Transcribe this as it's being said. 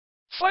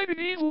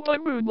fighting evil by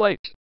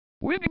moonlight,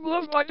 winning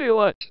love by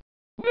daylight,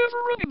 never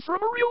running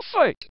from a real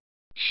fight.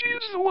 She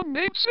is the one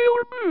named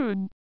Sailor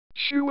Moon.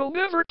 She will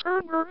never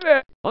turn her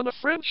back on a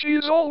friend she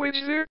is always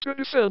there to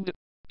defend.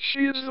 She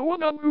is the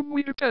one on whom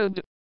we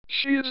depend.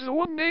 She is the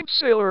one named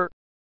Sailor.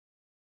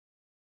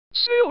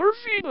 Sailor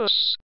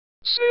Venus,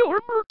 Sailor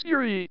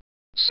Mercury,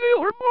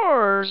 Sailor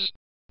Mars,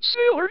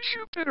 Sailor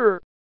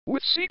Jupiter,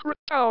 with secret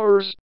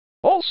powers,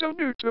 also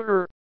new to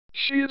her.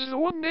 She is the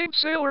one named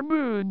Sailor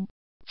Moon,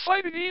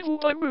 fighting evil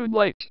by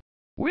moonlight,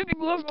 winning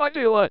love by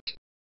daylight,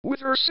 with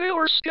her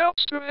sailor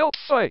scouts to help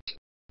fight.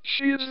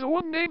 She is the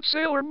one named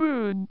Sailor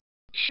Moon.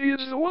 She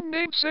is the one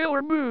named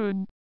Sailor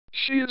Moon.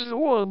 She is the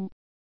one.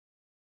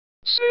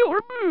 Sailor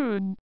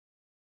Moon.